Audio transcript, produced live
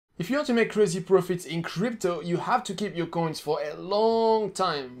If you want to make crazy profits in crypto, you have to keep your coins for a long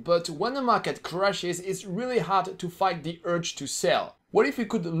time. But when the market crashes, it's really hard to fight the urge to sell. What if we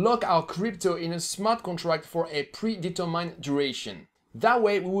could lock our crypto in a smart contract for a predetermined duration? That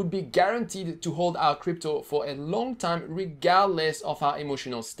way, we would be guaranteed to hold our crypto for a long time regardless of our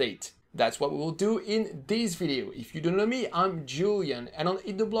emotional state. That's what we will do in this video. If you don't know me, I'm Julian, and on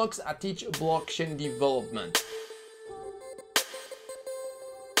Eat the Blocks, I teach blockchain development.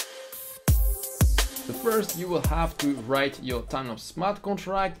 So first, you will have to write your timelock smart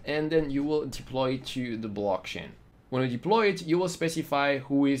contract, and then you will deploy it to the blockchain. When you deploy it, you will specify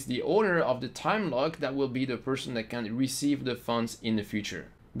who is the owner of the timelock. That will be the person that can receive the funds in the future.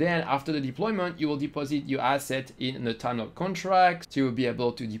 Then after the deployment, you will deposit your asset in the timelock contract. So you will be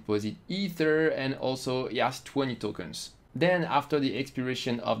able to deposit Ether and also ERC-20 tokens. Then after the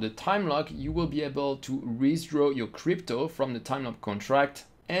expiration of the timelock, you will be able to withdraw your crypto from the timelock contract.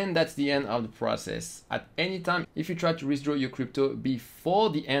 And that's the end of the process. At any time, if you try to withdraw your crypto before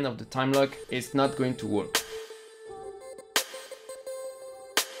the end of the timelock, it's not going to work.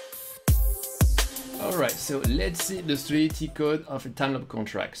 Alright, so let's see the solidity code of a timelock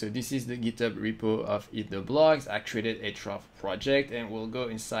contract. So this is the GitHub repo of Eat the Blocks. I created a draft project and we'll go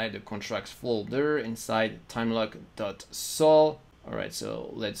inside the contracts folder inside timelock.sol. Alright,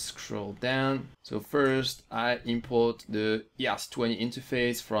 so let's scroll down. So first I import the ERC-20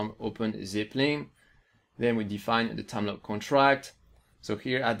 interface from OpenZipLink. Then we define the timelock contract. So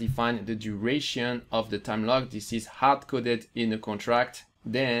here I define the duration of the timelock. This is hard-coded in the contract.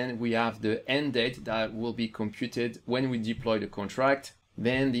 Then we have the end date that will be computed when we deploy the contract.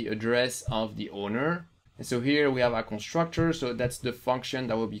 Then the address of the owner. And so here we have our constructor. So that's the function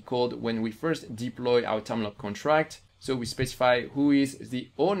that will be called when we first deploy our timelock contract. So we specify who is the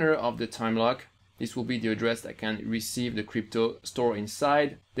owner of the timelock. This will be the address that can receive the crypto stored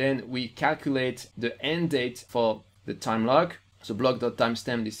inside. Then we calculate the end date for the timelock. So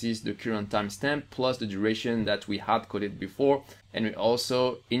block.timestamp, this is the current timestamp plus the duration that we had coded before. And we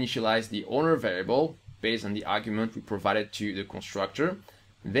also initialize the owner variable based on the argument we provided to the constructor.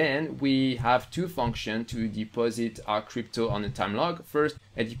 Then we have two functions to deposit our crypto on the timelock. First,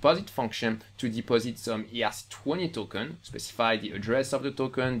 a deposit function to deposit some ERC-20 token, specify the address of the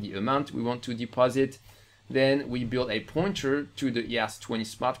token, the amount we want to deposit. Then we build a pointer to the ERC-20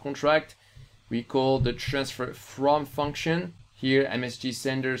 smart contract. We call the transfer from function. Here, MSG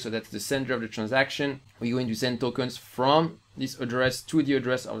sender, so that's the sender of the transaction. We're going to send tokens from this address to the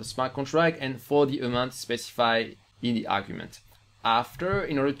address of the smart contract and for the amount specified in the argument. After,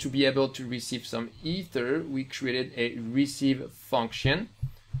 in order to be able to receive some Ether, we created a receive function,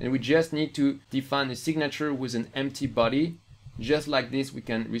 and we just need to define a signature with an empty body. Just like this, we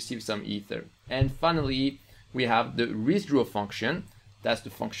can receive some Ether. And finally, we have the withdraw function. That's the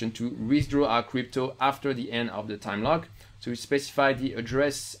function to withdraw our crypto after the end of the timelock. So we specify the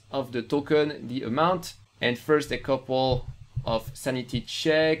address of the token, the amount, and first a couple of sanity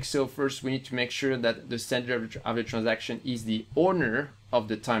checks. So first we need to make sure that the sender of the transaction is the owner of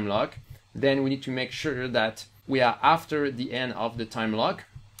the timelock. Then we need to make sure that we are after the end of the timelock.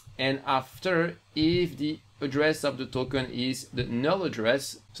 And after, if the address of the token is the null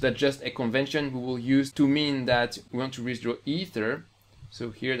address, so that's just a convention we will use to mean that we want to withdraw Ether.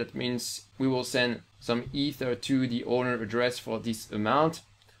 So here that means we will send some Ether to the owner address for this amount.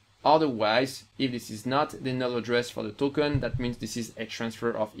 Otherwise, if this is not the null address for the token, that means this is a transfer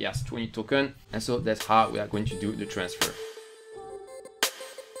of ERC-20 token. And so that's how we are going to do the transfer.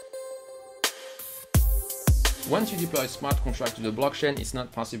 Once you deploy a smart contract to the blockchain, it's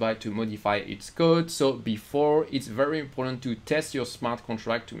not possible to modify its code. So before, it's very important to test your smart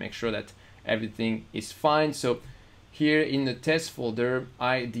contract to make sure that everything is fine. So here in the test folder,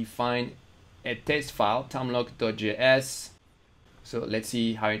 I define a test file, timelock.js. So let's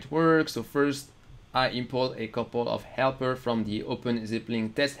see how it works. So first, I import a couple of helpers from the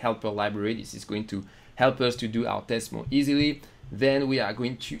OpenZipLink test helper library. This is going to help us to do our tests more easily. Then we are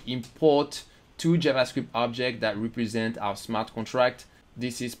going to import two JavaScript objects that represent our smart contract.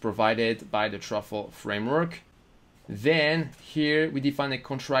 This is provided by the Truffle framework. Then here we define a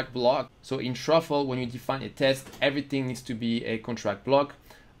contract block. So in Truffle, when you define a test, everything needs to be a contract block.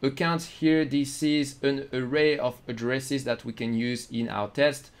 Accounts here, this is an array of addresses that we can use in our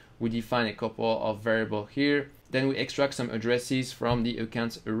test. We define a couple of variables here. Then we extract some addresses from the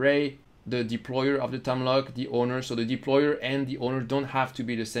accounts array. The deployer of the timelock, the owner. So the deployer and the owner don't have to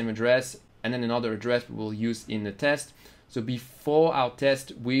be the same address. And then another address we will use in the test. So before our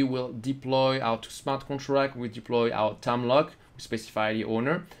test, we will deploy our smart contract. We deploy our timelock. We specify the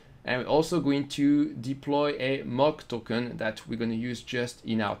owner. And we're also going to deploy a mock token that we're going to use just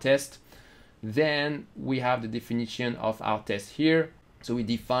in our test. Then we have the definition of our test here. So we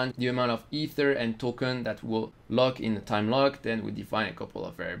define the amount of ether and token that will lock in the time lock. Then we define a couple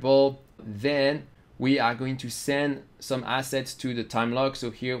of variables. Then we are going to send some assets to the time lock.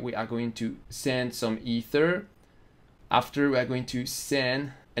 So here we are going to send some ether. After we are going to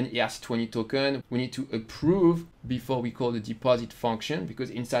send an ERC20 token, we need to approve before we call the deposit function, because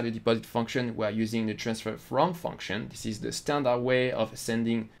inside the deposit function, we are using the transfer from function. This is the standard way of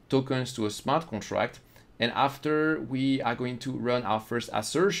sending tokens to a smart contract. And after, we are going to run our first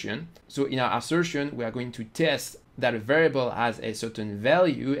assertion. So in our assertion, we are going to test that a variable has a certain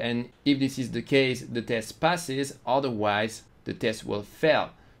value. And if this is the case, the test passes, otherwise the test will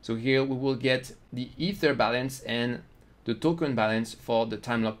fail. So here we will get the ether balance and the token balance for the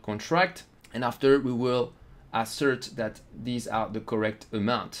timelock contract, and after we will assert that these are the correct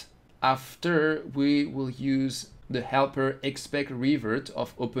amount. After, we will use the helper expect revert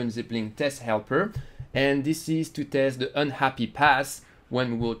of OpenZeppelin test helper, and this is to test the unhappy pass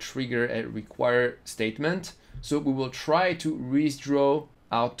when we will trigger a require statement. So we will try to withdraw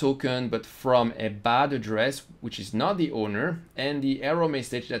our token but from a bad address, which is not the owner, and the error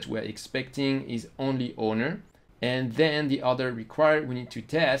message that we're expecting is only owner. And then the other required we need to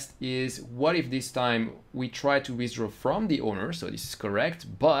test is what if this time we try to withdraw from the owner, so this is correct,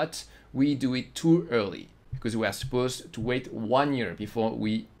 but we do it too early because we are supposed to wait 1 year before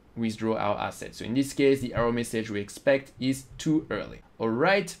we withdraw our assets. So in this case, the error message we expect is too early. All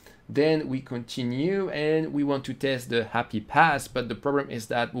right, then we continue and we want to test the happy pass, but the problem is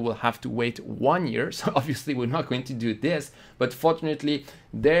that we will have to wait 1 year. So obviously we're not going to do this, but fortunately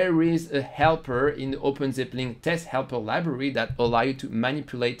there is a helper in the OpenZeppelin test helper library that allow you to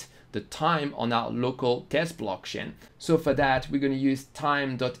manipulate the time on our local test blockchain. So for that, we're going to use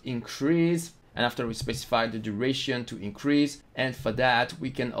time.increase. And after we specify the duration to increase, and for that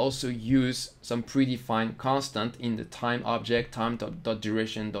we can also use some predefined constant in the time object,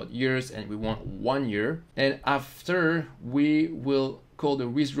 time.duration.years, and we want 1 year. And after, we will call the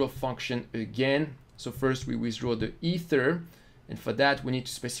withdraw function again. So first we withdraw the ether, and for that we need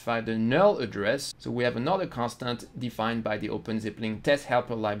to specify the null address. So we have another constant defined by the OpenZeppelin test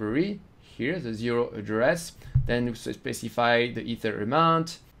helper library, here the 0 address. Then we specify the ether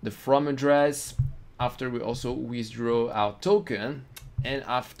amount, the from address. After, we also withdraw our token, and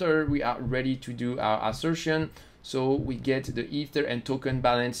after we are ready to do our assertion. So we get the ether and token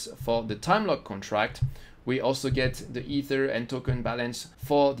balance for the timelock contract. We also get the ether and token balance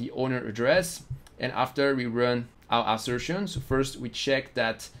for the owner address, and after we run our assertion. So first we check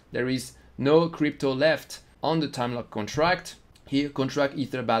that there is no crypto left on the timelock contract. Here, contract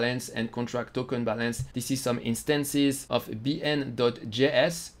ether balance and contract token balance. This is some instances of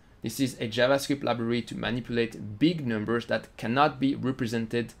bn.js. This is a JavaScript library to manipulate big numbers that cannot be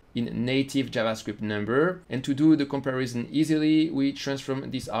represented in native JavaScript number. And to do the comparison easily, we transform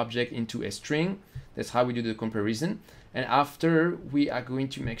this object into a string. That's how we do the comparison. And after, we are going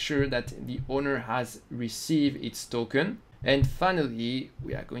to make sure that the owner has received its token. And finally,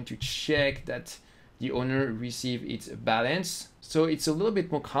 we are going to check that the owner received its balance. So it's a little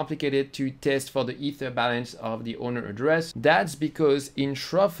bit more complicated to test for the ether balance of the owner address. That's because in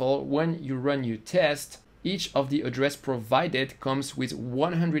Truffle, when you run your test, each of the address provided comes with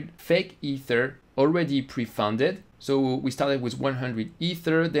 100 fake ether already pre-funded. So we started with 100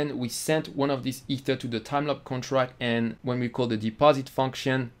 ether, then we sent one of these ether to the timelock contract, and when we call the deposit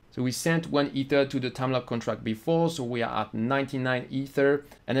function, so we sent 1 ether to the timelock contract before, so we are at 99 ether,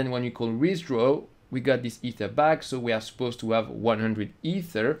 and then when we call withdraw, we got this ether back, so we are supposed to have 100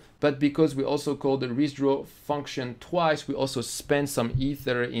 ether, but because we also called the withdraw function twice, we also spent some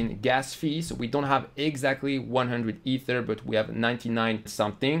ether in gas fees, so we don't have exactly 100 ether, but we have 99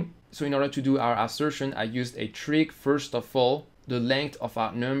 something. So in order to do our assertion, I used a trick. First of all, the length of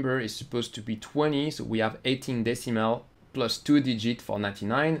our number is supposed to be 20, so we have 18 decimal plus 2 digits for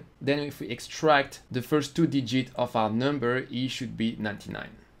 99. Then if we extract the first 2 digits of our number, it should be 99.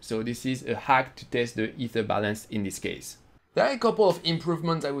 So this is a hack to test the ether balance in this case. There are a couple of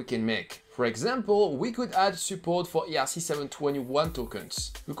improvements that we can make. For example, we could add support for ERC721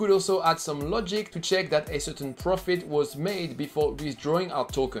 tokens. We could also add some logic to check that a certain profit was made before withdrawing our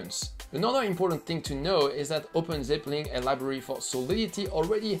tokens. Another important thing to know is that OpenZeppelin, a library for Solidity,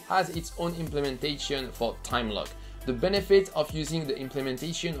 already has its own implementation for timelock. The benefit of using the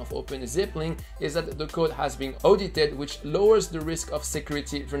implementation of OpenZipLink is that the code has been audited, which lowers the risk of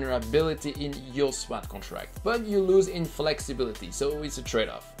security vulnerability in your smart contract. But you lose in flexibility, so it's a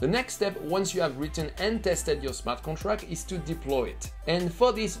trade-off. The next step, once you have written and tested your smart contract, is to deploy it. And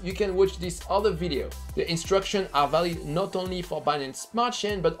for this, you can watch this other video. The instructions are valid not only for Binance Smart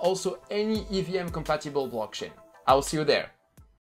Chain, but also any EVM compatible blockchain. I'll see you there.